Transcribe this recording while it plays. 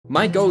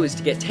My goal is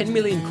to get 10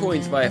 million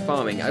coins via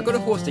farming. I got a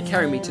horse to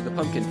carry me to the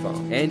pumpkin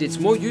farm, and it's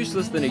more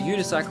useless than a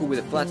unicycle with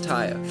a flat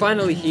tire.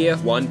 Finally here,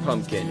 1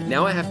 pumpkin.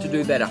 Now I have to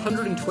do that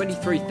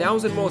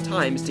 123,000 more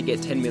times to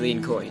get 10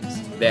 million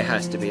coins. There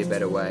has to be a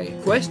better way.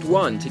 Quest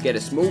 1 to get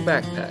a small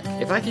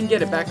backpack. If I can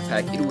get a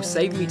backpack, it will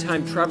save me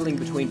time traveling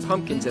between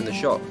pumpkins and the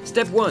shop.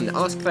 Step 1,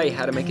 ask Faye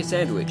how to make a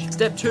sandwich.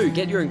 Step 2,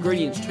 get your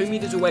ingredients 2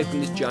 meters away from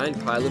this giant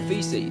pile of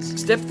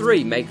feces. Step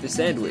 3, make the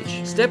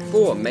sandwich. Step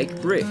 4,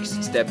 make bricks.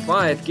 Step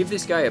 5, give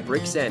this guy a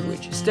brick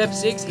sandwich. Step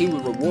 6, he will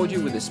reward you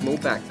with a small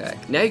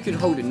backpack. Now you can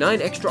hold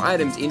 9 extra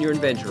items in your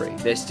inventory.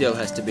 There still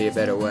has to be a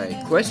better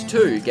way. Quest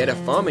 2, get a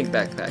farming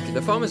backpack.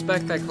 The farmer's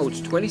backpack holds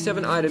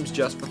 27 items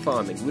just for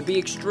farming. Would be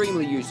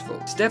extremely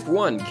useful. Step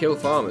 1, kill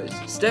farmers.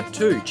 Step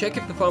 2, check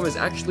if the farmers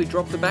actually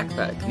drop the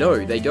backpack.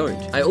 No, they don't.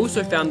 I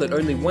also found that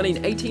only 1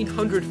 in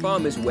 1800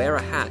 farmers wear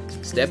a hat.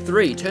 Step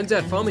 3, turns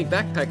out farming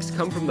backpacks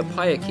come from the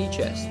Pyre key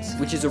chests,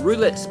 which is a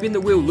roulette spin the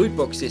wheel loot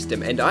box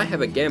system, and I have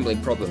a gambling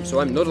problem,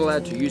 so I'm not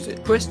allowed to use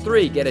it. Quest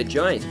 3, get a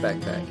giant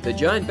backpack. The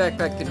giant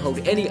backpack can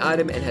hold any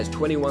item and has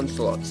 21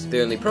 slots.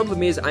 The only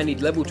problem is I need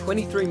level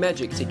 23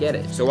 magic to get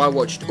it. So I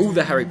watched all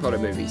the Harry Potter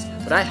movies,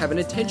 but I have an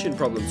attention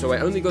problem, so I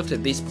only got to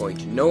this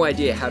point. No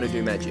idea how to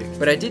do magic.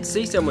 But I did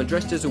see someone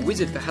dressed as a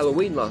wizard for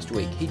Halloween last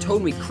week. He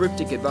told me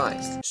cryptic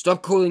advice.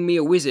 Stop calling me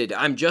a wizard,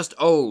 I'm just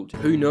old.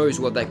 Who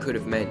knows what that could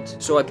have meant.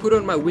 So I put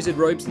on my wizard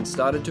robes and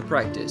started to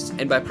practice.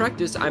 And by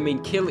practice, I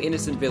mean kill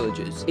innocent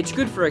villagers. It's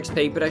good for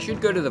XP, but I should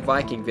go to the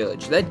Viking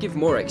village. They'd give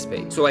more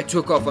XP. So I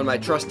took off on my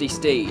trusty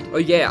steed. Oh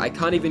yeah, I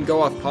can't even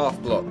go off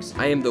half blocks.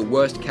 I am the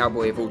worst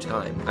cowboy of all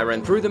time. I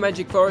ran through the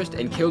magic forest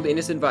and killed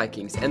innocent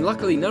Vikings, and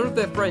luckily none of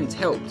their friends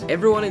helped.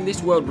 Everyone in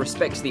this world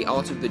respects the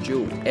art of the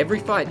duel. Every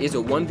fight is a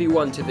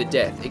 1v1 to the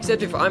death,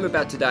 except if I'm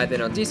about to die,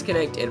 then I'll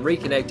disconnect and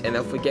reconnect and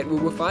they'll forget we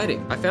were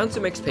fighting. I found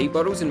some XP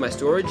bottles in my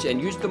storage and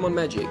used them on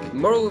magic.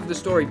 Moral of the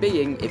story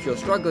being, if you're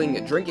struggling,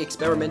 drink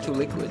experimental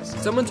liquids.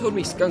 Someone told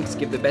me skunks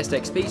give the best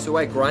XP, so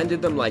I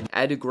grinded them like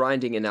add a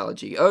grinding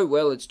analogy. Oh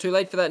well, it's too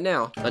late for that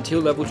now.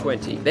 Until level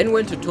 20. Then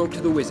went to talk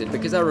to the wizard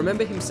because I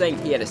remember him saying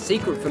he had a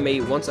secret for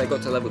me once I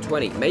got to level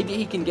 20. Maybe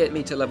he can get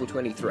me to level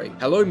 23.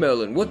 Hello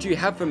Merlin, what do you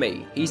have for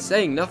me? He's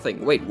saying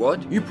nothing. Wait,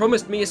 what? You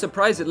promised me a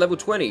surprise at level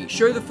 20.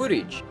 Show the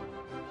footage.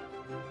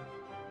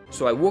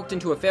 So I walked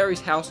into a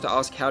fairy's house to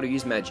ask how to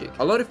use magic.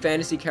 A lot of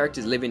fantasy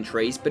characters live in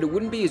trees, but it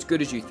wouldn't be as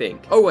good as you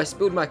think. Oh, I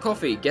spilled my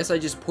coffee. Guess I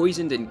just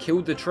poisoned and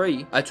killed the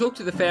tree. I talked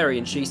to the fairy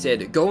and she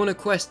said, go on a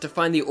quest to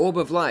find the Orb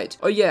of Light.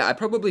 Oh yeah, I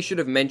probably should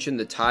have mentioned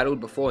the title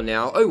before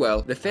now. Oh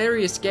well. The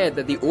fairy is scared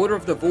that the Order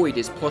of the Void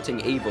is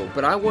plotting evil,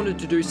 but I wanted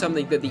to do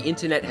something that the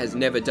internet has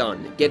never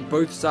done. Get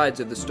both sides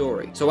of the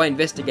story. So I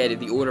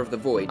investigated the Order of the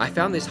Void. I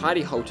found this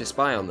hidey hole to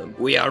spy on them.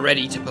 We are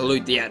ready to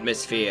pollute the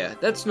atmosphere.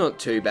 That's not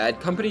too bad.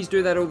 Companies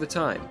do that all the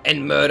time.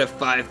 And murder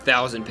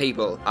 5,000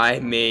 people.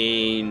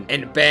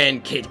 And ban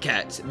Kit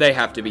Kats. They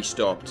have to be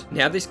stopped.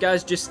 Now this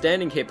guy's just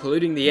standing here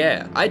polluting the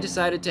air. I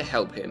decided to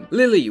help him.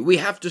 Lily, we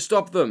have to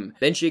stop them.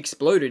 Then she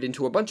exploded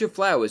into a bunch of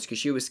flowers because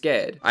she was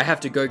scared. I have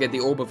to go get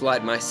the Orb of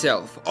Light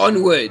myself.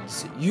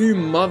 Onwards, you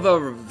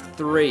mother of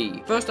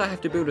 3. First I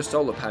have to build a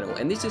solar panel,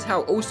 and this is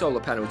how all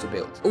solar panels are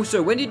built.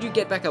 Also, when did you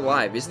get back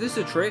alive? Is this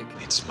a trick?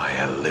 It's my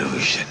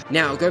illusion.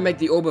 Now go make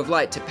the Orb of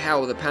Light to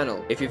power the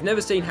panel. If you've never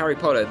seen Harry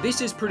Potter,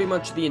 this is pretty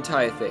much the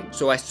entire thing.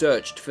 So I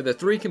searched for the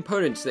 3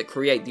 components that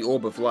create the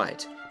Orb of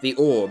Light. The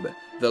orb,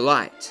 the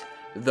light,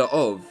 the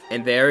of,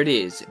 and there it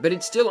is, but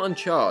it's still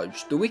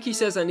uncharged. The wiki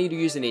says I need to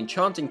use an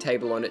enchanting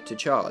table on it to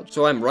charge,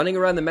 so I'm running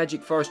around the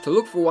magic forest to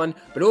look for one,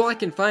 but all I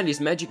can find is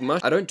magic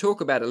mush. I don't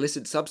talk about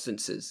illicit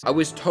substances. I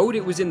was told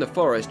it was in the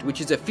forest, which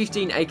is a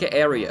 15-acre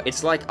area.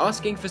 It's like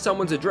asking for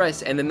someone's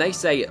address and then they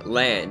say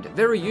land.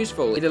 Very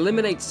useful. It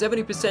eliminates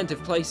 70%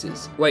 of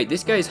places. Wait,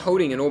 this guy is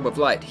holding an Orb of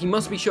Light. He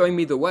must be showing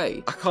me the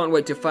way. I can't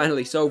wait to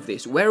finally solve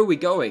this. Where are we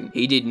going?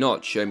 He did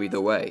not show me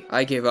the way.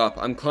 I give up.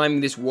 I'm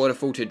climbing this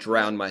waterfall to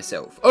drown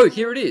myself. Oh,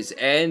 here it is,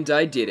 and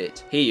I did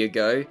it. Here you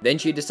go. Then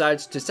she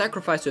decides to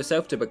sacrifice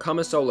herself to become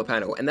a solar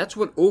panel, and that's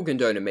what organ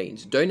donor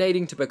means,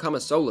 donating to become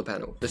a solar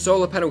panel. The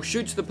solar panel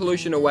shoots the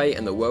pollution away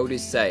and the world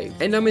is saved.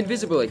 And I'm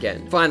invisible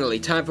again. Finally,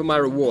 time for my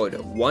reward.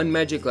 1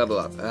 magic level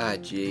up. Ah,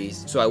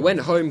 jeez. So I went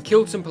home,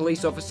 killed some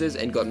police officers,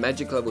 and got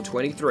magic level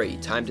 23.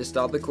 Time to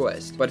start the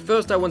quest. But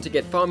first I want to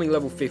get farming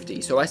level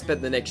 50, so I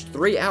spent the next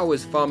 3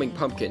 hours farming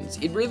pumpkins.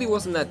 It really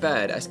wasn't that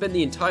bad. I spent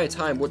the entire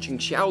time watching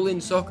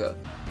Shaolin Soccer.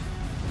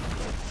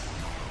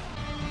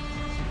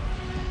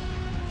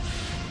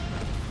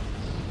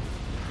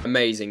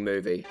 Amazing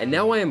movie. And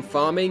now I am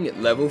farming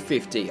level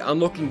 50,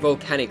 unlocking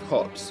volcanic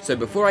hops. So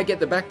before I get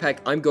the backpack,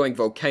 I'm going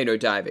volcano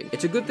diving.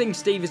 It's a good thing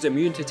Steve is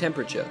immune to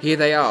temperature. Here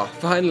they are.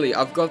 Finally,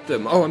 I've got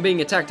them. Oh, I'm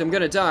being attacked. I'm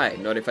gonna die.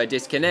 Not if I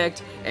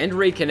disconnect and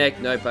reconnect.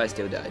 Nope, I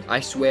still died. I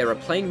swear, a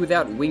plane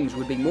without wings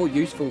would be more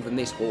useful than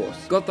this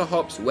horse. Got the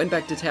hops, went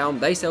back to town.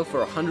 They sell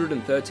for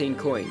 113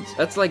 coins.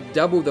 That's like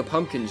double the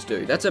pumpkins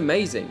do. That's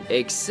amazing.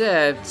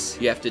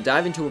 Except, you have to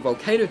dive into a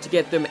volcano to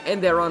get them,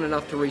 and there aren't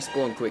enough to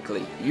respawn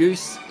quickly.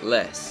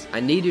 Useless. this. I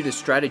needed a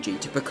strategy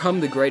to become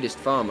the greatest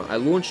farmer. I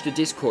launched a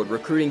Discord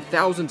recruiting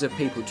thousands of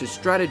people to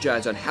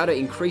strategize on how to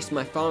increase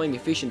my farming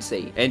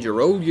efficiency, and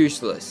you're all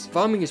useless.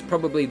 Farming is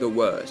probably the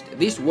worst.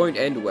 This won't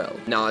end well.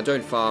 Nah,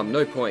 don't farm,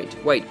 no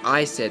point. Wait,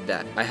 I said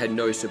that. I had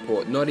no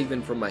support, not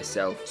even from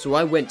myself. So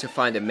I went to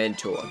find a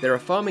mentor. There are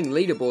farming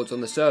leaderboards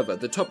on the server,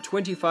 the top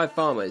 25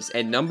 farmers,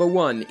 and number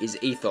 1 is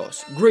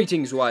Ethos.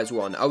 Greetings, wise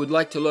one. I would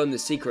like to learn the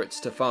secrets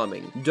to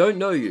farming. Don't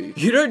know you.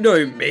 You don't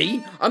know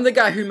me? I'm the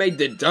guy who made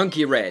the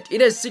donkey red.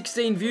 It has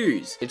 16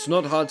 views. It's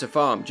not hard to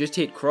farm, just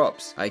hit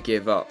crops. I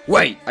give up.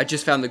 Wait, I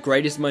just found the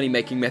greatest money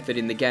making method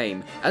in the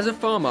game. As a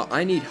farmer,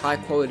 I need high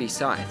quality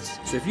scythes.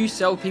 So if you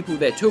sell people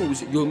their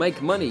tools, you'll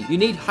make money. You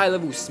need high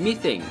level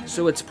smithing,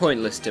 so it's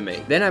pointless to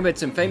me. Then I met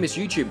some famous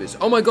YouTubers.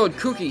 Oh my god,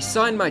 Cookie,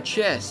 sign my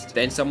chest.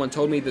 Then someone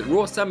told me that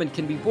raw salmon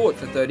can be bought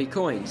for 30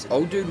 coins.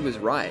 Old dude was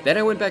right. Then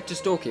I went back to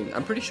stalking.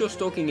 I'm pretty sure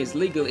stalking is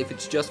legal if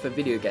it's just for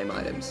video game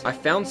items. I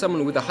found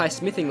someone with a high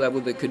smithing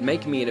level that could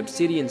make me an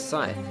obsidian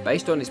scythe.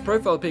 Based on his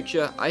profile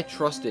picture, I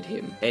trusted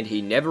him, and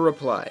he never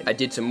replied. I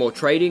did some more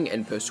trading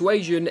and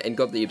persuasion and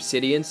got the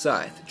obsidian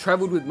scythe.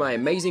 Traveled with my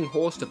amazing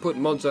horse to put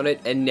mods on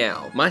it, and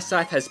now my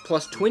scythe has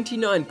plus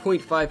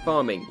 29.5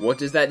 farming. What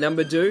does that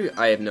number do?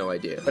 I have no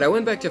idea. But I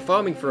went back to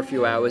farming for a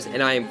few hours,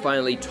 and I am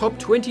finally top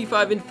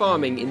 25 in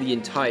farming in the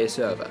entire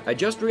server. I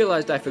just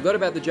realized I forgot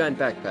about the giant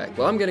backpack.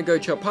 Well, I'm gonna go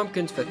chop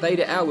pumpkins for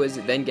theta hours,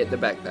 then get the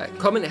backpack.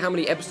 Comment how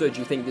many episodes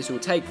you think this will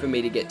take for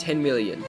me to get 10 million.